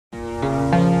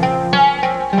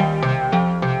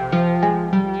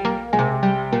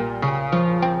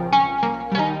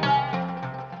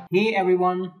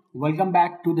everyone, welcome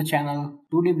back to the channel.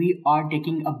 Today we are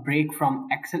taking a break from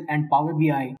Excel and Power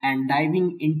BI and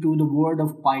diving into the world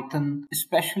of Python.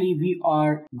 Especially we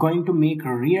are going to make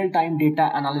a real-time data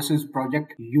analysis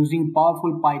project using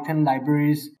powerful Python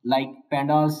libraries like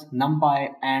Pandas, Numpy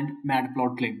and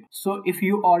Matplotlib. So if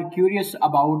you are curious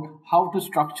about how to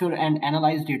structure and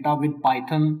analyze data with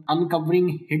Python,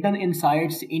 uncovering hidden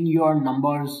insights in your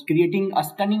numbers, creating a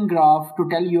stunning graph to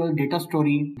tell your data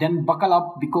story, then buckle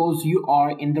up because you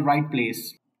are in the right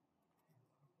place.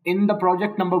 In the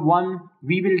project number 1,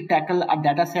 we will tackle a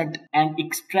dataset and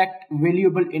extract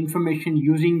valuable information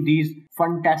using these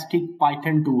fantastic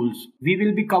Python tools. We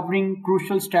will be covering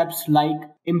crucial steps like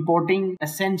importing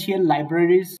essential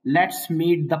libraries. Let's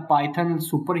meet the Python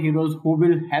superheroes who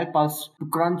will help us to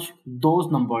crunch those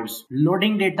numbers.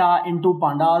 Loading data into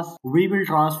Pandas, we will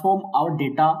transform our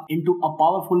data into a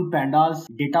powerful Pandas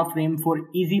data frame for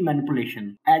easy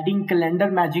manipulation. Adding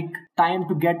calendar magic, time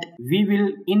to get, we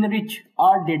will enrich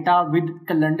our data with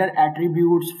calendar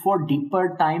attributes for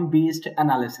deeper time-based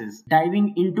analysis.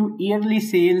 Diving into yearly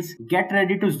sales, get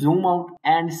ready to zoom out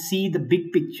and see the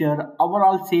big picture,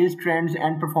 overall sales trends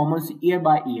and performance year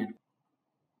by year.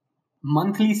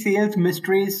 Monthly sales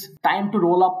mysteries, time to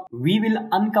roll up. We will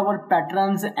uncover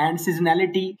patterns and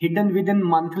seasonality hidden within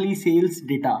monthly sales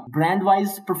data.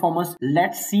 Brand-wise performance,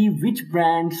 let's see which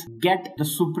brands get the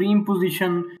supreme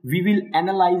position. We will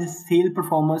analyze sale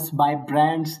performance by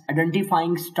brands,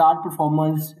 identifying star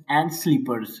performers and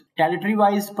sleepers.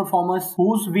 Territory-wise performance,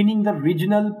 who's winning the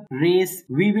regional race.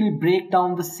 We will break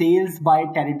down the sales by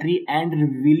territory and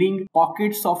revealing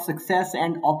pockets of success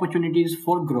and opportunities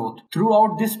for growth.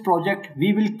 Throughout this project,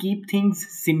 we will keep things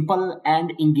simple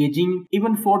and engaging.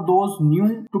 Even for those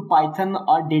new to Python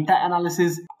or data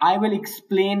analysis, I will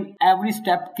explain every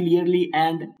step clearly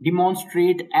and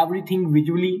demonstrate everything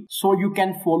visually so you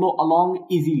can follow along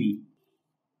easily.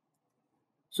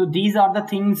 So these are the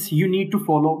things you need to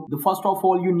follow. The first of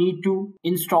all, you need to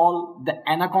install the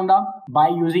Anaconda by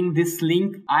using this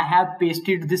link. I have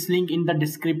pasted this link in the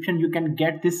description. You can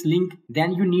get this link.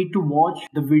 Then you need to watch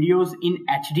the videos in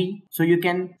HD so you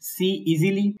can see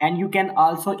easily, and you can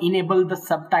also enable the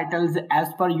subtitles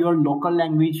as per your local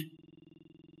language.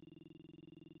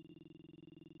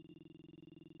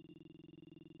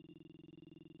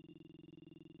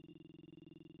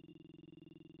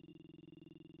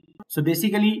 So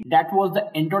basically that was the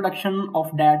introduction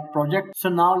of that project. So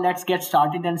now let's get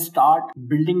started and start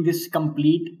building this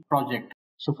complete project.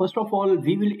 So first of all,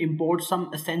 we will import some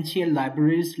essential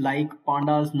libraries like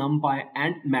Pandas, Numpy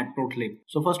and Matplotlib.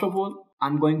 So first of all,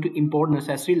 I'm going to import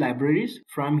necessary libraries.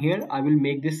 From here, I will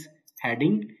make this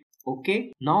heading.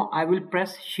 Okay, now I will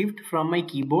press shift from my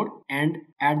keyboard and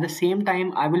at the same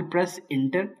time I will press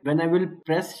enter. When I will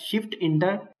press shift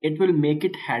enter, it will make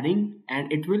it heading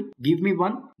and it will give me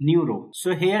one new row.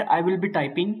 So here I will be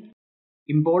typing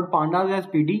import pandas as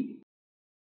pd,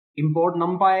 import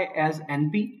numpy as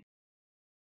np,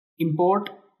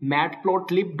 import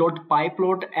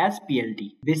matplotlib.pyplot as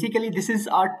plt. Basically, this is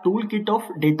our toolkit of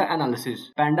data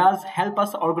analysis. Pandas help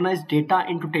us organize data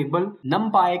into table,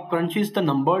 Numpy crunches the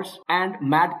numbers, and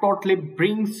Matplotlib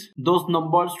brings those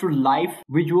numbers to life,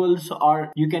 visuals,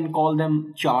 or you can call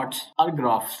them charts or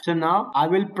graphs. So now I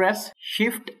will press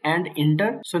shift and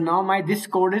enter. So now this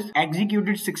code is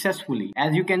executed successfully.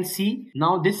 As you can see,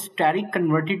 now this static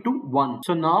converted to 1.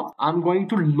 So now I'm going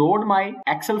to load my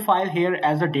Excel file here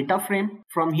as a data frame.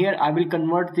 From here I will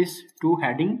convert this to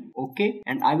heading. Okay,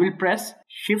 and I will press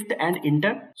shift and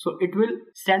enter. So it will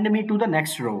send me to the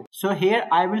next row. So here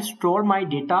I will store my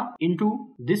data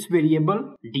into this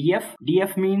variable df.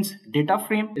 Df means data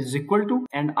frame is equal to,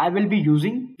 and I will be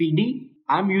using pd.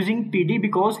 I'm using pd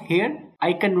because here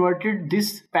I converted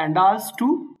this pandas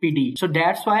to pd. So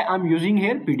that's why I'm using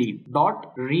here pd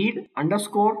dot read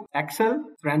underscore excel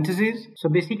parentheses. So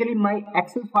basically my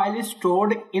Excel file is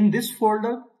stored in this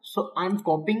folder. So I'm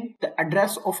copying the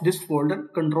address of this folder,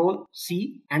 Control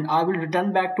C, and I will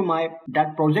return back to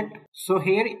that project. So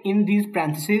here in these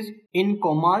parentheses, in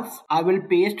commas, I will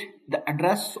paste the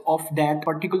address of that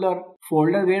particular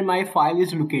folder where my file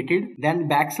is located, then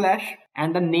backslash,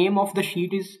 and the name of the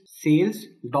sheet is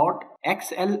sales.xlsx.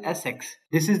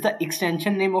 This is the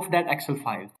extension name of that Excel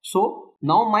file. So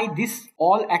now this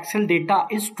all Excel data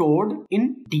is stored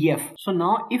in df. So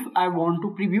now if I want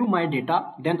to preview my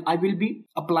data, then I will be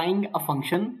applying a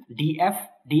function df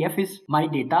df is my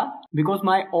data, because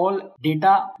my all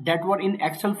data that were in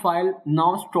Excel file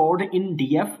now stored in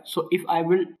df. So if I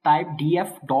will type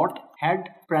df dot head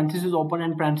parenthesis open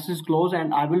and parenthesis close,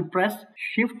 and I will press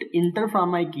shift enter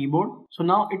from my keyboard, so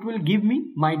now it will give me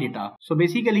my data. So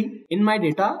basically in my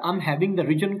data I'm having the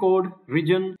region code,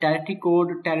 region, territory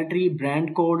code, territory,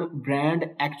 brand code, brand,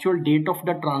 actual date of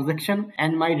the transaction,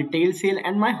 and my retail sale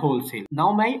and my wholesale.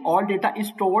 Now my all data is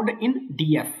stored in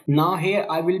df. Now here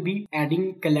I will be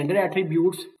adding calendar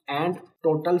attributes and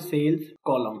total sales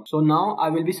column. So now I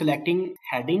will be selecting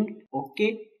heading,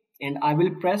 okay, and I will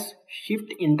press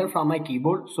shift enter from my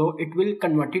keyboard, so it will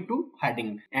convert it to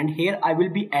heading. And here I will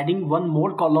be adding one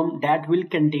more column that will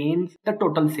contain the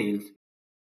total sales.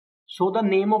 So the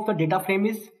name of the data frame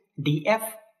is df.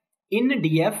 In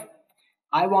df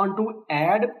I want to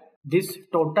add this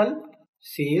total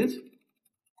sales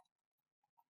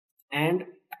and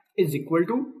is equal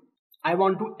to, I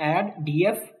want to add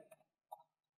df,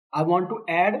 I want to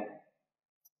add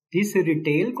this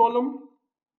retail column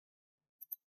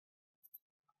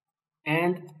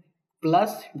and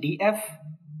plus df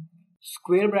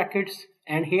square brackets,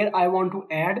 and here I want to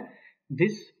add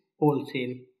this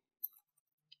wholesale,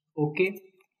 okay.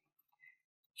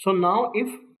 So now if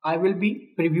I will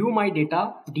be preview my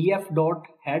data df dot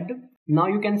head, now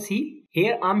you can see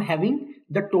here I'm having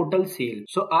the total sale.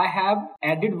 So I have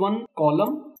added one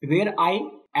column where I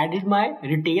added my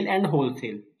retail and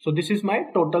wholesale, so this is my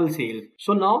total sale.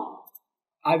 So now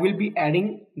I will be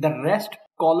adding the rest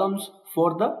columns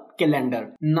for the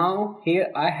calendar. Now here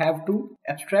I have to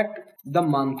abstract the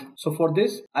month. So for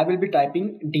this I will be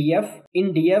typing df.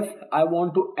 In df I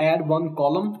want to add one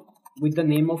column with the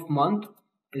name of month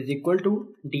is equal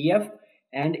to df,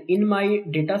 and in my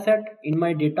data set, in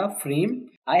my data frame,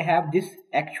 I have this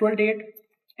actual date,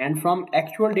 and from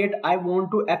actual date I want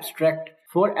to abstract.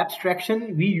 For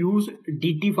abstraction we use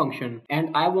dt function,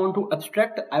 and I want to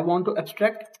abstract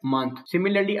month.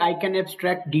 Similarly I can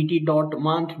abstract dt dot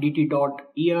month, dt dot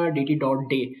year, dt dot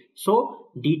day. So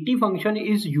dt function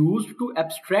is used to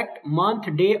abstract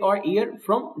month, day or year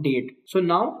from date. So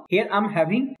now here I'm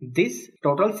having this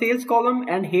total sales column,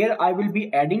 and here I will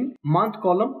be adding month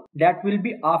column that will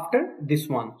be after this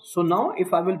one. So now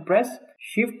if I will press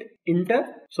shift enter,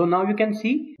 so now you can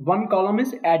see one column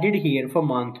is added here for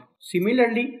month.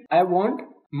 Similarly I want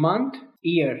month,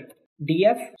 year,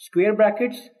 df square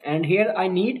brackets, and here I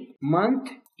need month,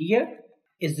 year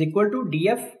is equal to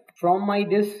df. From my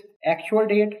this actual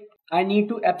date I need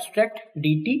to abstract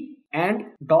dt and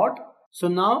dot. So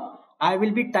now I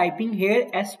will be typing here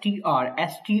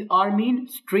str mean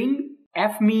string,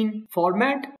 f mean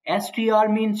format, str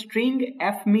mean string,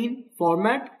 f mean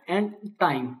format, and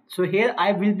time. So here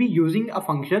I will be using a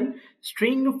function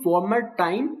string format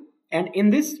time, and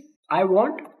in this I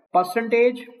want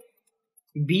percentage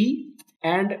b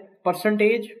and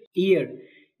percentage year.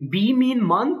 B mean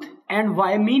month and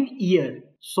y mean year.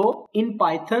 So in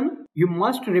Python you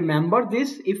must remember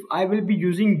this. If I will be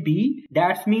using b,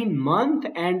 that's mean month,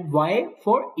 and y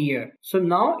for year. So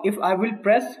now if I will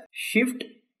press shift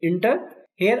enter,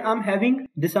 here I'm having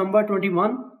December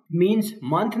 21 means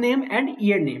month name and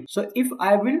year name. So if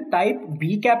I will type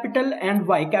B capital and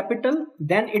Y capital,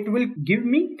 then it will give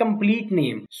me complete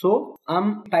name. So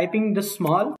I'm typing these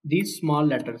small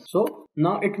letters. So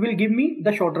now it will give me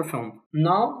the shorter form.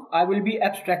 Now I will be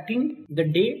abstracting the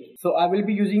day. So I will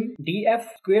be using df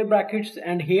square brackets,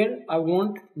 and here I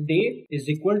want day is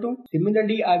equal to,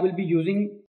 similarly I will be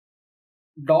using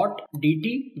dot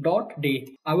dt dot day.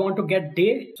 I want to get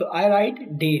day, so I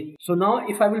write day. So now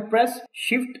if I will press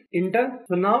shift enter,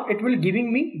 so now it will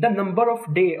giving me the number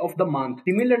of day of the month.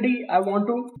 Similarly I want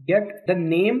to get the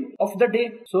name of the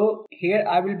day, so here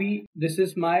I will be, this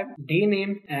is my day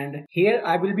name, and here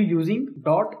I will be using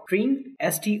dot string,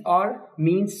 str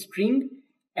means string,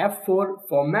 f for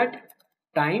format,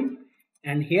 time,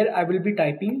 and here I will be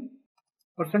typing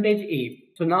percentage a.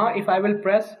 So now if I will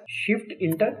press shift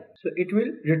enter, so it will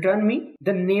return me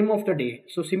the name of the day.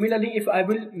 So similarly if I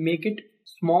will make it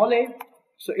small a,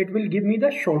 so it will give me the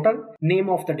shorter name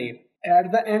of the day.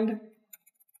 At the end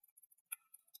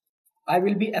I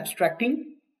will be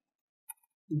abstracting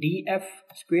df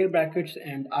square brackets,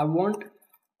 and I want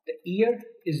the year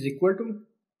is equal to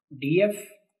df,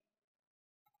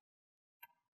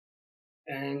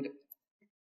 and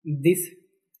this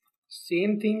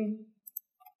same thing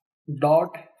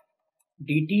dot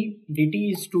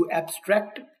dt is to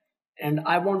abstract, and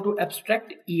I want to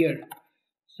abstract year.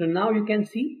 So now you can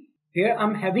see here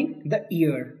I'm having the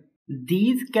year.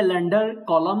 These calendar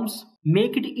columns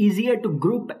make it easier to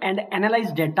group and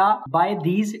analyze data by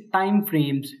these time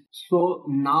frames. So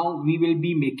now we will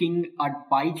be making a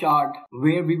pie chart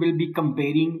where we will be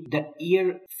comparing the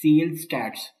year sales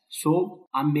stats. So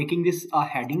I'm making this a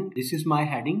heading. This is my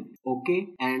heading. Okay,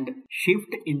 and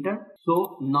shift enter.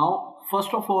 So now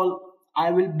first of all,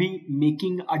 I will be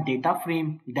making a data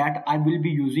frame that I will be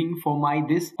using for my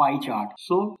this pie chart.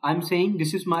 So I'm saying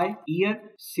this is my year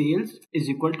sales is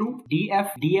equal to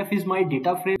df. Df is my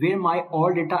data frame where my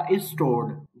all data is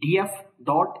stored. Df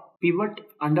dot pivot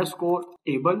underscore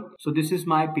table. So this is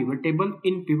my pivot table.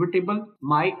 In pivot table,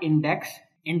 my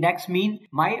index mean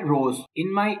my rows.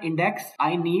 In my index,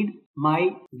 I need my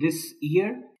this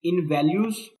year. In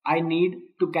values, I need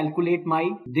to calculate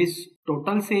my this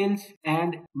total sales,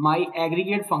 and my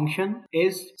aggregate function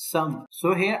is sum.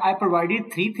 So here I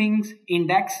provided three things.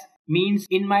 Index means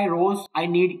in my rows I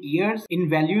need years, in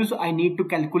values I need to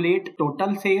calculate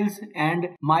total sales, and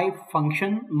my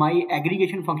function, my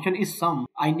aggregation function is sum.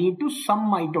 I need to sum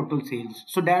my total sales.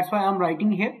 So that's why I'm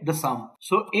writing here the sum.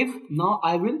 So if now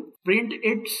I will print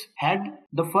its head,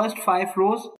 the first 5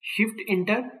 rows, shift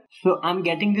enter. So I'm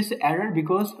getting this error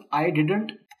because I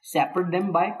didn't separate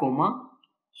them by comma.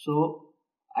 So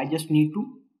I just need to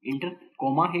enter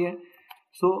comma here.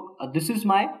 So this is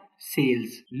my sales.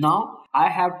 Now I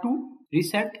have to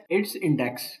reset its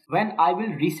index. When I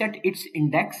will reset its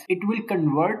index, it will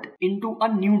convert into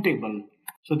a new table.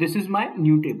 So this is my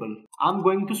new table. I'm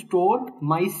going to store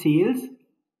my sales.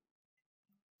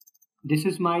 This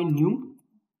is my new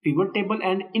pivot table,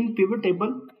 and in pivot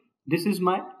table, this is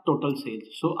my total sales.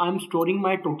 So I'm storing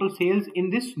my total sales in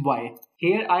this Y.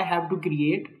 Here I have to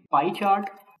create pie chart,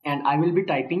 and I will be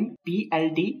typing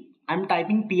PLT. I'm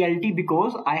typing PLT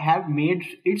because I have made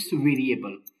its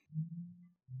variable,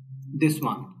 this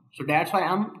one. So that's why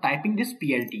I'm typing this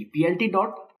PLT. PLT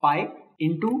dot pie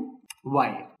into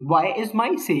Y. Y is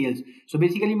my sales. So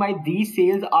basically these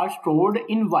sales are stored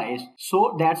in Y's.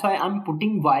 So that's why I'm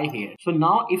putting Y here. So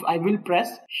now if I will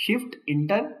press shift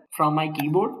enter from my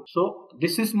keyboard, so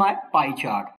this is my pie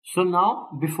chart. So now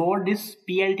before this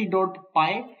PLT dot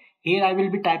pie, here I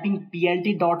will be typing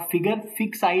PLT dot figure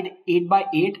fixed side 8 by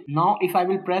 8. Now if I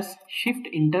will press shift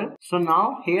enter, so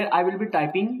now here I will be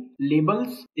typing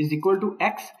labels is equal to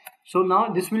X. So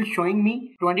now this will showing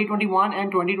me 2021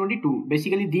 and 2022.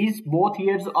 Basically these both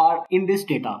years are in this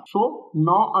data. So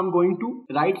now I'm going to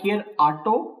write here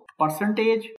auto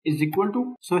percentage is equal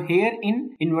to, so here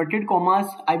in inverted commas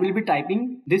I will be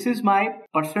typing this is my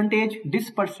percentage.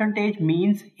 This percentage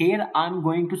means here I'm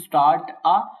going to start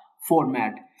a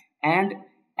format, and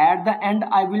at the end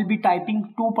I will be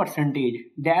typing 2%.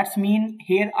 That's mean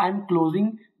here I'm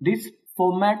closing this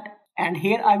format, and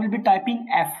here I will be typing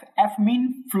F. F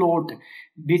mean float.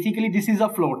 Basically this is a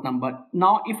float number.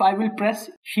 Now if I will press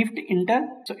shift enter,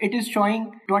 so it is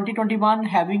showing 2021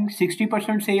 having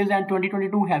 60% sales and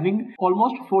 2022 having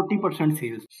almost 40%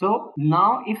 sales. So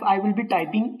now if I will be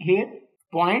typing here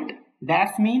point,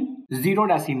 that's mean 0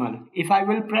 decimal. If I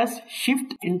will press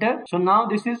shift enter, so now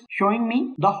this is showing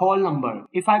me the whole number.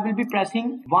 If I will be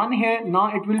pressing 1 here,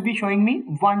 now it will be showing me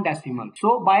 1 decimal.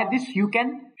 So by this you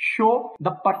can show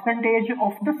the percentage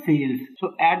of the sales.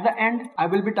 So at the end I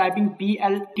will be typing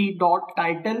PLT dot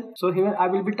title. So here I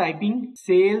will be typing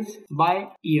sales by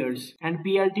years and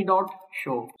PLT dot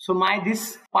show. So my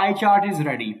this pie chart is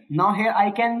ready. Now here I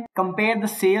can compare the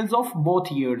sales of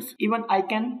both years. Even I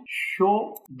can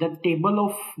show the table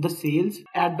of the sales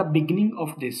at the beginning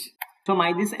of this. So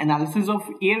my this analysis of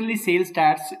yearly sales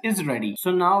stats is ready.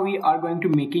 So now we are going to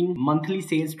making monthly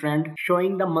sales trend,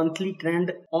 showing the monthly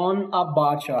trend on a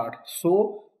bar chart.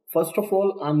 So first of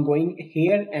all I'm going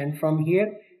here, and from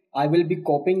here I will be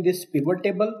copying this pivot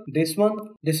table. This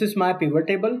one, this is my pivot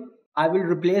table. I will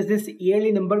replace this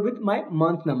yearly number with my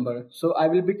month number. So I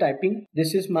will be typing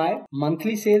this is my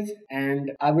monthly sales,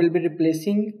 and I will be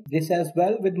replacing this as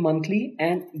well with monthly,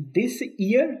 and this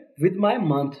year with my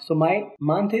month. So my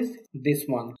month is this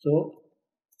one. So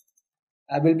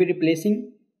I will be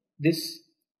replacing this,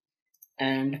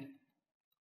 and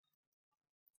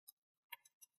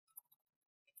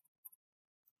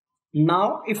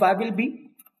now if I will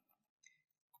be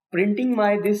printing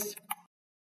my this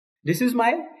is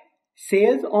my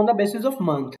sales on the basis of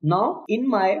month. Now in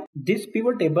my this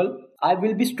pivot table I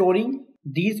will be storing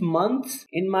these months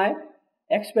in my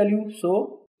X value.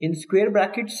 So in square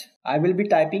brackets I will be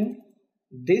typing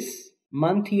this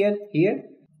month here,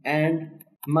 and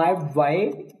my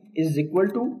Y is equal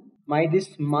to my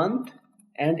this month,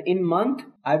 and in month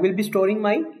I will be storing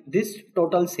my this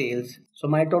total sales. So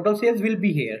my total sales will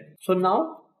be here. So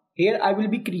now here I will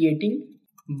be creating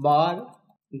bar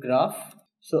graph.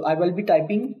 So I will be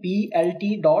typing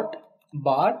plt dot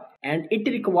bar, and it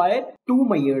requires two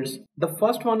measures. The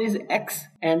first one is x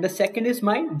and the second is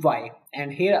my y,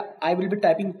 and here I will be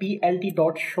typing plt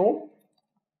dot show.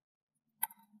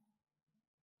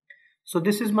 So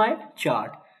this is my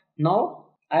chart. Now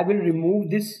I will remove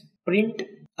this print.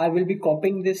 I will be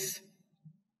copying this.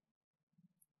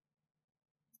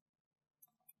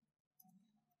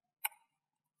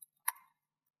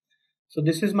 So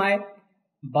this is my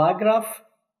bar graph.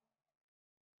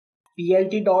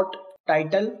 PLT dot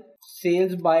title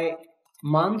sales by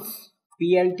months.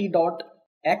 PLT dot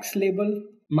X label.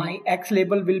 My X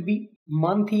label will be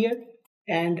month here,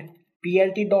 and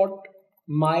PLT dot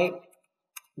my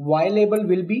Y label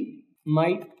will be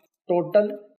my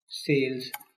total sales.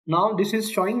 Now this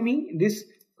is showing me this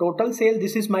total sale.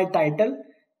 This is my title,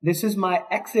 this is my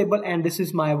X label, and this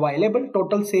is my Y label,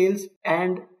 total sales.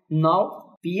 And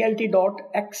now PLT dot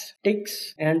X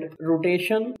ticks and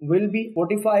rotation will be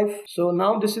 45. So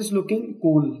now this is looking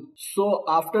cool. So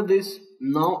after this,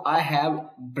 now I have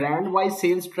brand wise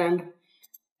sales trend,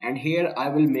 and here I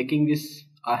will making this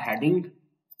a heading,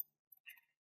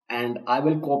 and I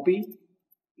will copy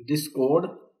this code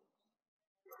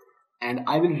and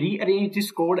I will rearrange this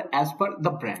code as per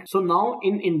the brand. So now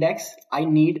in index I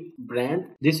need brand.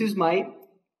 This is my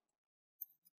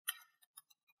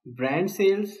brand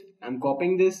sales. I'm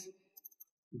copying this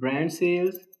brand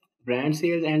sales,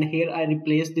 and here I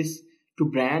replace this to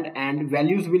brand, and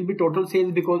values will be total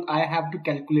sales because I have to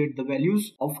calculate the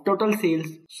values of total sales.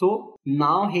 So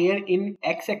now here in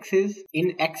x-axis,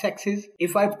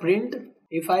 if I print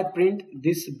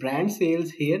this brand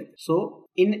sales here, so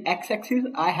in x-axis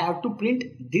I have to print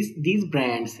these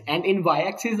brands, and in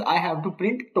y-axis I have to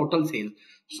print total sales.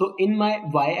 So in my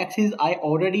y-axis I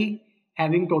already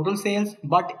having total sales,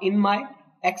 but in my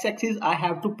x-axis I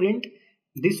have to print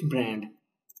this brand.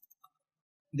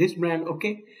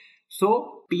 Okay,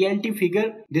 so PLT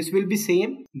figure, this will be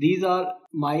same. These are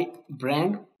my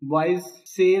brand wise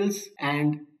sales,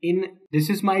 and in this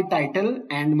is my title,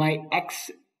 and my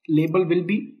X label will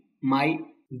be my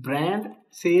brand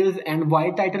sales, and Y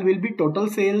title will be total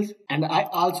sales. And I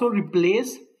also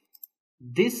replace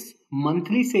this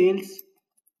monthly sales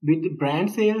with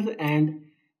brand sales, and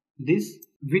this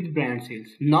with brand sales.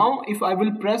 Now if I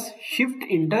will press shift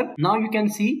enter, now you can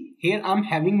see here I'm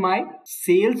having my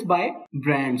sales by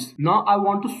brands. Now I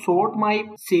want to sort my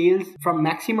sales from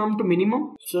maximum to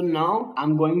minimum. So now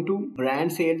I'm going to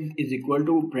brand sales is equal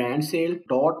to brand sale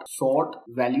dot sort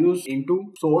values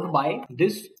into sort by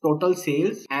this total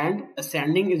sales, and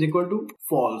ascending is equal to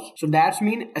false. So that's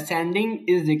mean ascending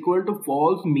is equal to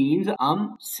false means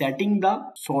I'm setting the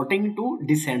sorting to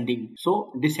descending.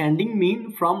 So descending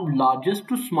mean from largest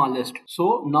to smallest.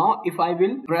 So now if I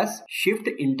will press shift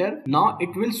enter, now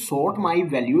it will sort my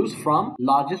values from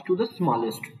largest to the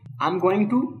smallest. I'm going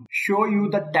to show you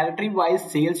the territory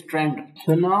wise sales trend.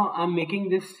 So now I'm making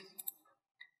this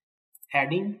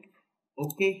heading,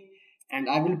 okay, and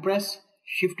I will press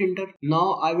shift enter.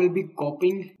 Now I will be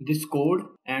copying this code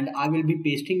and I will be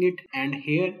pasting it, and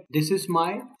here this is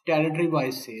my territory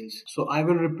wise sales. So I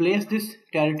will replace this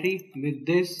territory with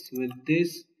this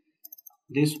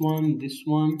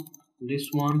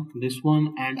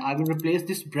one, and I will replace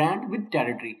this brand with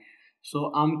territory.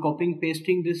 So I'm copying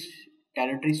pasting this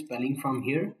territory spelling from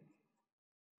here,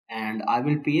 and I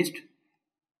will paste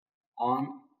on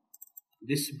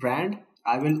this brand.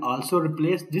 I will also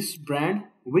replace this brand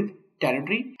with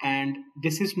territory, and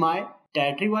this is my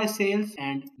territory wise sales,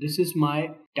 and this is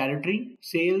my territory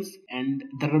sales, and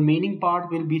the remaining part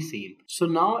will be same. So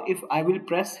now if I will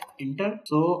press enter,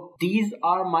 so these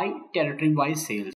are my territory wise sales.